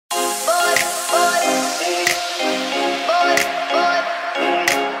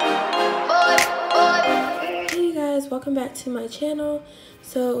welcome back to my channel.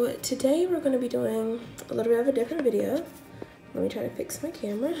 So today we're going to be doing a little bit of a different video. Let me try to fix my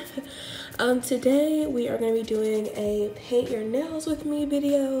camera. Today we are going to be doing a paint your nails with me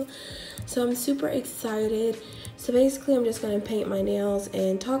video. So I'm super excited. So basically I'm just going to paint my nails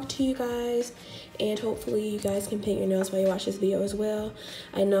and talk to you guys, and hopefully you guys can paint your nails while you watch this video as well.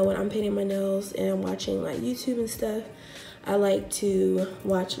 I know when I'm painting my nails and I'm watching like YouTube and stuff, I like to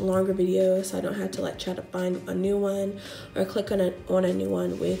watch longer videos so I don't have to like try to find a new one or click on a new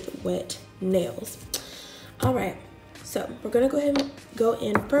one with wet nails. All right, so we're gonna go ahead and go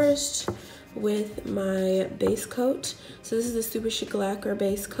in first with my base coat. So this is the Superchic Lacquer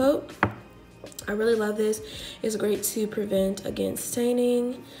base coat. I really love this. It's great to prevent against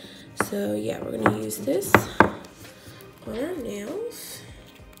staining. So yeah, we're gonna use this on our nails.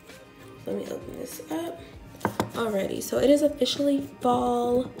 Let me open this up. Alrighty, so it is officially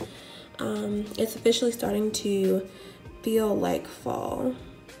fall. It's officially starting to feel like fall.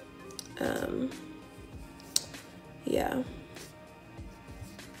 Yeah,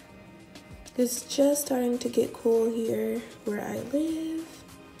 it's just starting to get cool here where I live.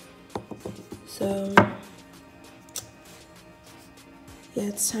 So yeah,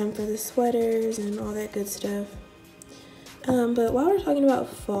 it's time for the sweaters and all that good stuff. But while we're talking about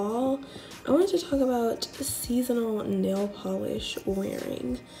fall, I wanted to talk about seasonal nail polish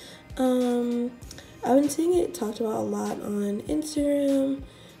wearing. I've been seeing it talked about a lot on Instagram,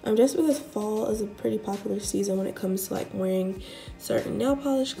 just because fall is a pretty popular season when it comes to like wearing certain nail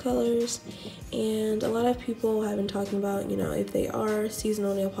polish colors. And a lot of people have been talking about, you know, if they are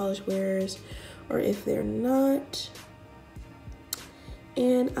seasonal nail polish wearers or if they're not.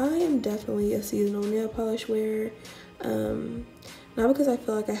 And I am definitely a seasonal nail polish wearer. Not because I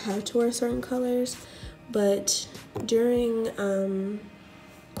feel like I have to wear certain colors, but during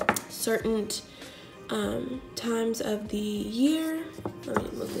certain times of the year, let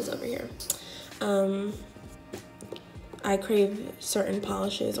me move this over here, I crave certain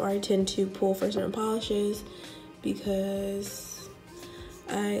polishes, or I tend to pull for certain polishes because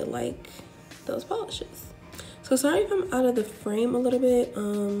I like those polishes. So sorry if I'm out of the frame a little bit.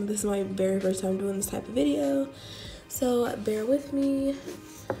 This is my very first time doing this type of video, so bear with me.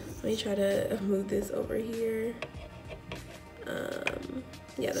 Let me try to move this over here.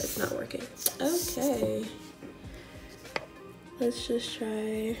 Yeah, that's not working. Okay, let's just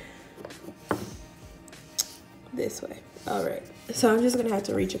try this way. All right, so I'm just gonna have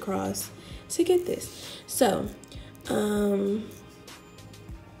to reach across to get this. So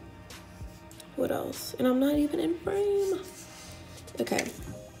what else? And I'm not even in frame. Okay,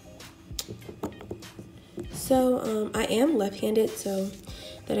 so I am left-handed, so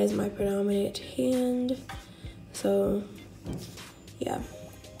that is my predominant hand. So yeah,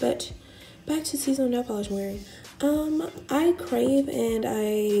 but back to seasonal nail polish wearing. I crave and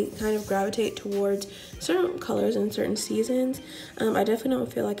I kind of gravitate towards certain colors in certain seasons. I definitely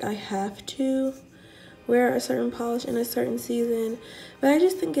don't feel like I have to wear a certain polish in a certain season, but I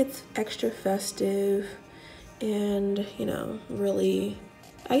just think it's extra festive and, you know, really,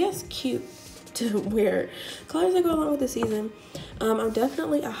 I guess, cute to wear colors that go along with the season. I'm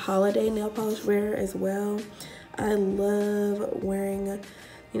definitely a holiday nail polish wearer as well. I love wearing,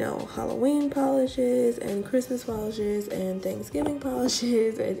 you know, Halloween polishes and Christmas polishes and Thanksgiving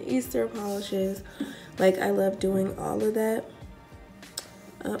polishes and Easter polishes. Like, I love doing all of that.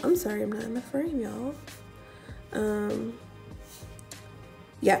 I'm sorry, I'm not in the frame, y'all.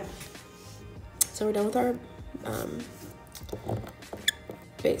 Yeah, so we're done with our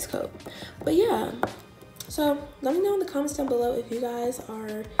base coat. But yeah, so let me know in the comments down below if you guys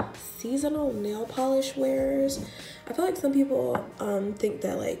are seasonal nail polish wearers. I feel like some people think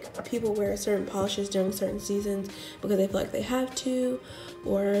that like people wear certain polishes during certain seasons because they feel like they have to,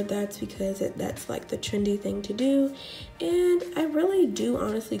 or that's because that's like the trendy thing to do. And I really do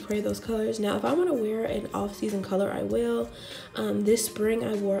honestly crave those colors. Now, if I want to wear an off-season color, I will. This spring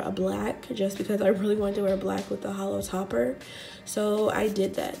I wore a black just because I really wanted to wear black with the hollow topper. So I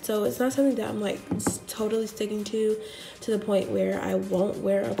did that. So it's not something that I'm like totally sticking to the point where I won't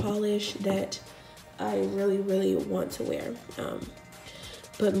wear a polish that I really want to wear.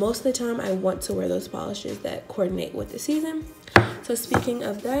 But most of the time I want to wear those polishes that coordinate with the season. So speaking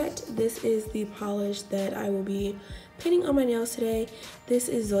of that, this is the polish that I will be painting on my nails today. This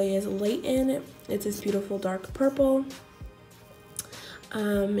is Zoya's Leighton. It's this beautiful dark purple.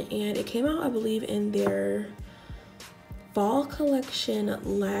 And it came out, I believe, in their fall collection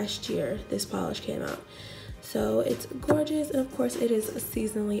last year. This polish came out. So it's gorgeous, and of course it is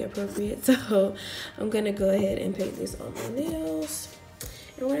seasonally appropriate. So I'm gonna go ahead and paint this on my nails.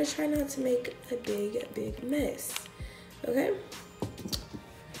 And we're gonna try not to make a big mess. Okay,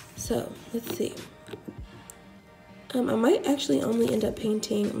 so let's see. I might actually only end up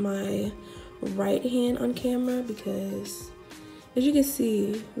painting my right hand on camera because, as you can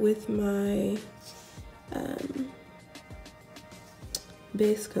see, with my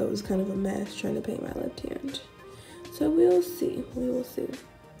base coat was kind of a mess trying to paint my left hand. So we'll see, we will see.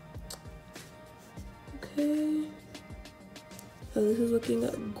 Okay. So this is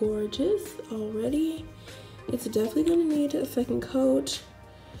looking gorgeous already. It's definitely gonna need a second coat,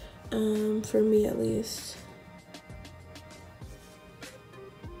 for me at least.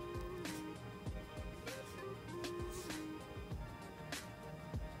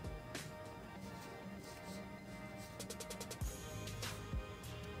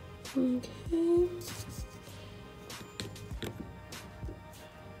 Okay.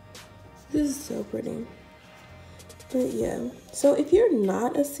 This is so pretty. But yeah, so if you're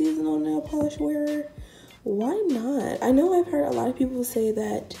not a seasonal nail polish wearer, why not? I know I've heard a lot of people say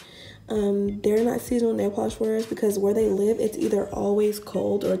that they're not seasonal nail polish wearers because where they live, it's either always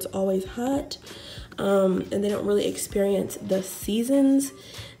cold or it's always hot. And they don't really experience the seasons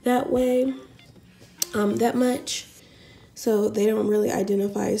that way, that much. So they don't really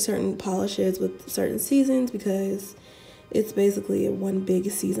identify certain polishes with certain seasons because it's basically one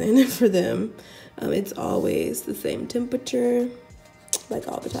big season for them. It's always the same temperature, like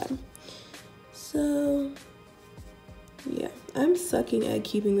all the time. So yeah, I'm sucking at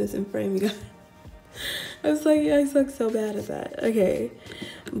keeping this in frame, you guys. I was like, I suck so bad at that. Okay,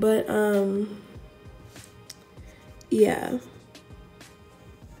 but yeah.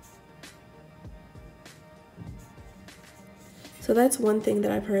 So that's one thing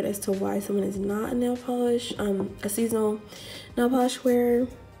that I've heard as to why someone is not a nail polish, a seasonal nail polish wearer.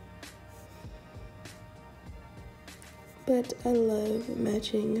 But I love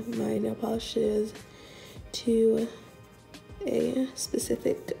matching my nail polishes to a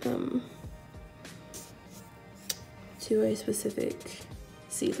specific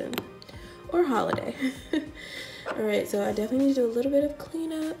season or holiday. All right, so I definitely need to do a little bit of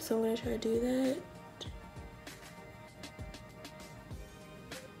cleanup, so I'm gonna try to do that.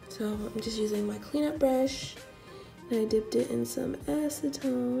 So I'm just using my cleanup brush, and I dipped it in some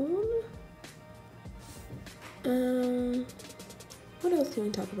acetone. What else can we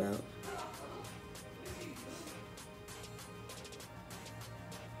talk about?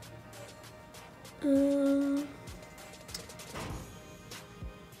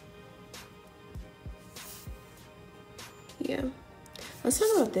 Yeah, let's talk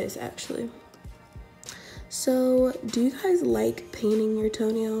about this actually. So, do you guys like painting your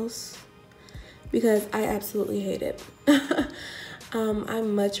toenails? Because I absolutely hate it. I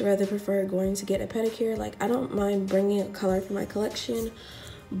much rather prefer going to get a pedicure. Like, I don't mind bringing a color for my collection,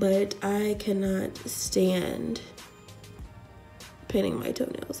 but I cannot stand painting my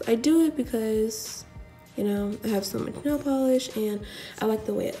toenails. I do it because, you know, I have so much nail polish and I like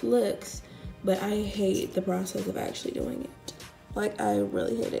the way it looks, but I hate the process of actually doing it. Like, I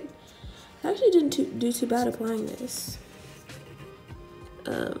really hate it. I actually didn't do too bad applying this.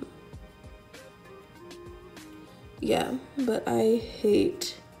 Yeah, but I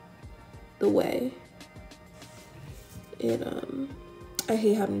hate the way it, I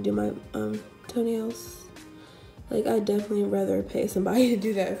hate having to do my toenails. Like, I definitely rather pay somebody to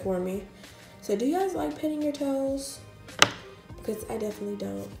do that for me. So do you guys like painting your toes? Because I definitely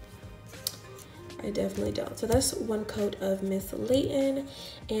don't. I definitely don't. So that's one coat of Miss Leighton,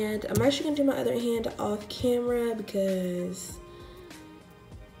 and I'm actually gonna do my other hand off camera because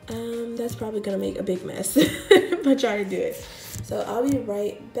that's probably gonna make a big mess if I try to do it. So I'll be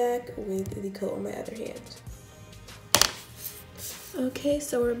right back with the coat on my other hand. Okay,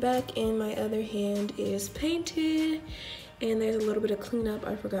 so we're back and my other hand is painted, and there's a little bit of cleanup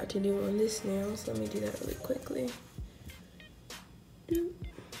I forgot to do on this nail, so let me do that really quickly.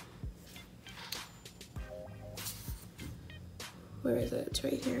 Where is it? It's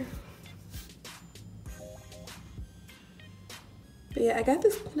right here. But yeah, I got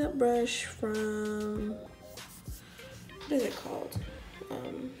this cleanup brush from, what is it called?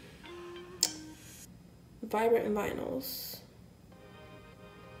 Vibrant Vinyls.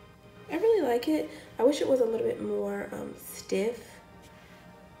 I really like it. I wish it was a little bit more stiff.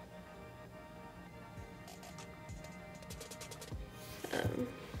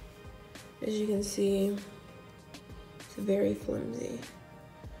 As you can see, it's very flimsy.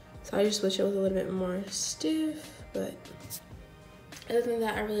 So I just wish it was a little bit more stiff, but other than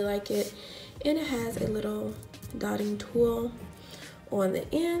that, I really like it. And it has a little dotting tool on the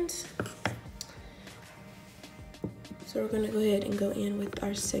end. So we're gonna go ahead and go in with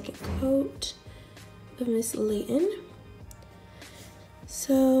our second coat of Miss Leighton.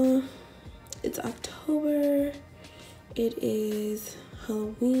 So it's October. It is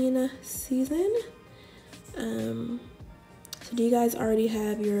Halloween season. So do you guys already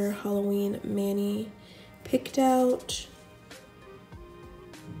have your Halloween mani picked out?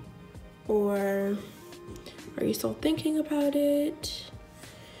 Or are you still thinking about it?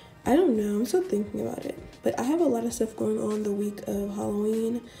 I don't know, I'm still thinking about it. But I have a lot of stuff going on the week of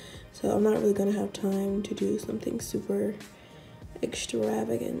Halloween, so I'm not really gonna have time to do something super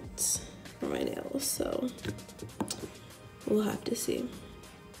extravagant for my nails, so we'll have to see.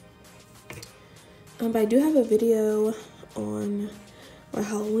 But I do have a video on my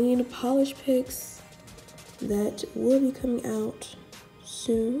Halloween polish picks that will be coming out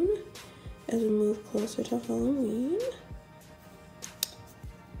soon as we move closer to Halloween.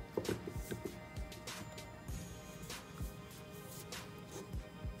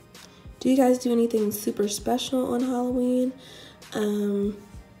 Do you guys do anything super special on Halloween?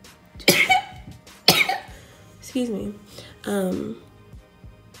 Excuse me. On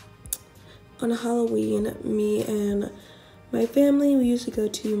Halloween, me and my family, we usually go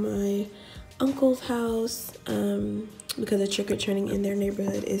to my uncle's house because the trick-or-treating in their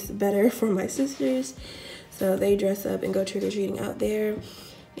neighborhood is better for my sisters. So they dress up and go trick-or-treating out there.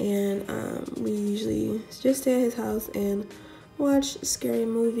 And we usually just stay at his house and watch scary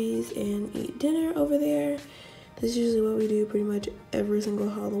movies and eat dinner over there. That's usually what we do pretty much every single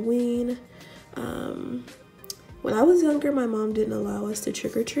Halloween. When I was younger, my mom didn't allow us to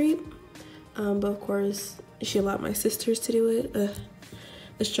trick-or-treat. But of course, she allowed my sisters to do it.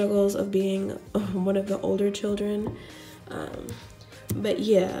 The struggles of being one of the older children. But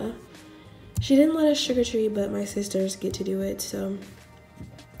yeah, she didn't let us trick-or-treat, but my sisters get to do it. So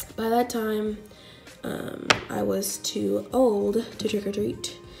by that time, I was too old to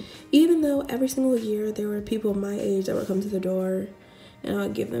trick-or-treat. Even though every single year there were people my age that would come to the door and I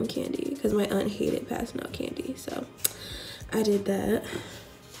would give them candy because my aunt hated passing out candy. So I did that.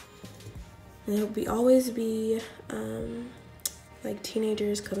 And there would always be like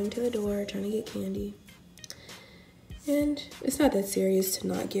teenagers coming to the door trying to get candy. And it's not that serious to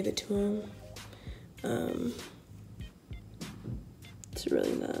not give it to them. It's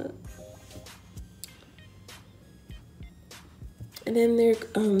really not. And then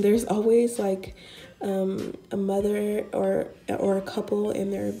there's always like a mother or a couple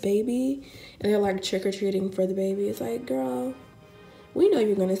and their baby, and they're like trick-or-treating for the baby. It's like, girl, we know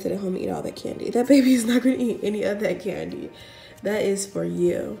you're gonna sit at home and eat all that candy. That baby is not gonna eat any of that candy. That is for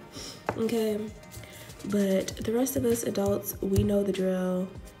you, okay? But the rest of us adults, we know the drill.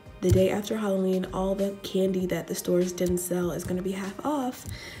 The day after Halloween, all the candy that the stores didn't sell is gonna be half off,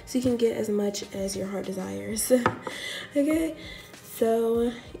 so you can get as much as your heart desires, okay?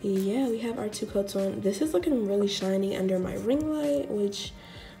 So yeah, we have our 2 coats on. This is looking really shiny under my ring light, which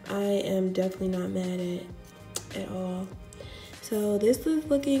I am definitely not mad at all. So this is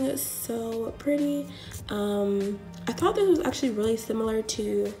looking so pretty. I thought this was actually really similar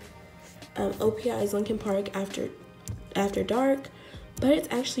to OPI's Lincoln Park After Dark, but it's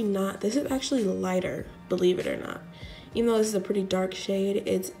actually not. This is actually lighter, believe it or not. Even though this is a pretty dark shade,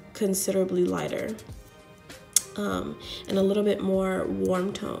 it's considerably lighter. And a little bit more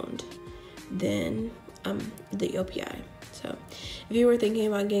warm toned than the OPI. So if you were thinking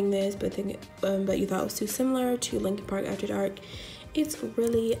about getting this but you thought it was too similar to Lincoln Park After Dark, it's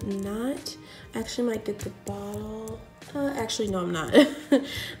really not. I actually might get the bottle. Actually, no, I'm not.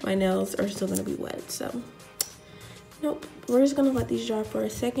 My nails are still gonna be wet, so nope. We're just gonna let these dry for a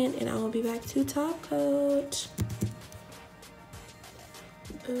second and I will be back to top coat.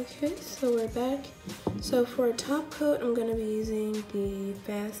 Okay, so we're back. So for a top coat, I'm gonna be using the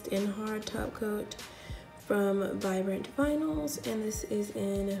Fast and Hard top coat from Vibrant Vinyls, and this is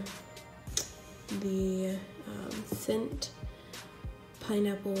in the scent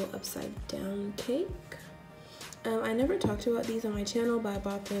Pineapple Upside Down Cake. I never talked about these on my channel, but I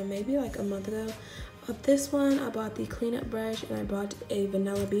bought them maybe like a month ago. This one, I bought the cleanup brush, and I bought a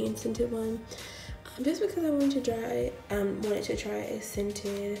vanilla bean scented one. Just because I wanted to try a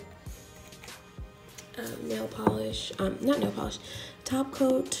scented nail polish, not nail polish, top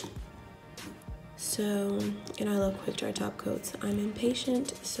coat. So, and I love quick dry top coats. I'm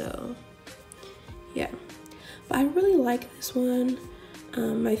impatient, so yeah. But I really like this one.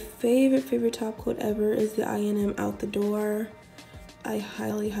 My favorite top coat ever is the I&M Out the Door. I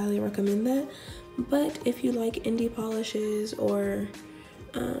highly recommend that. But if you like indie polishes, or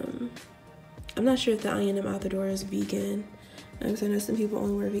I'm not sure if the I&M Out the Door is vegan, because I know some people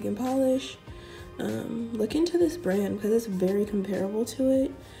only wear vegan polish. Look into this brand because it's very comparable to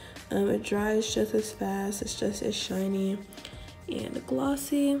it. It dries just as fast, it's just as shiny, and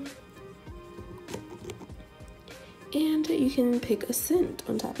glossy. And you can pick a scent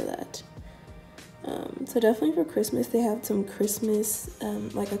on top of that. So definitely for Christmas, they have some Christmas,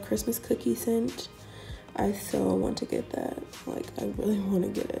 like a Christmas cookie scent. I so want to get that. Like, I really want to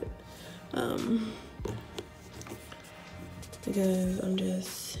get it. Because I'm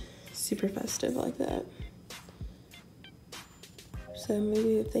just super festive like that. So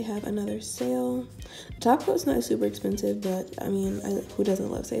maybe if they have another sale. Topcoat's not super expensive, but I mean, who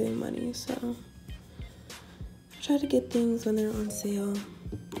doesn't love saving money? So I try to get things when they're on sale.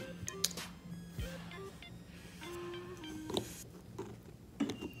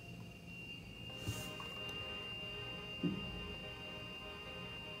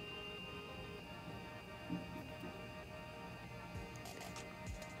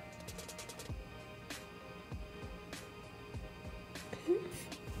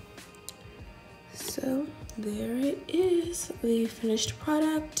 So there it is, the finished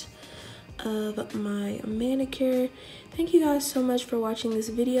product of my manicure. Thank you guys so much for watching this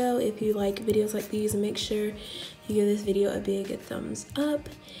video. If you like videos like these, make sure you give this video a big thumbs up.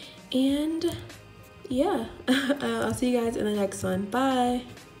 And yeah, I'll see you guys in the next one. Bye.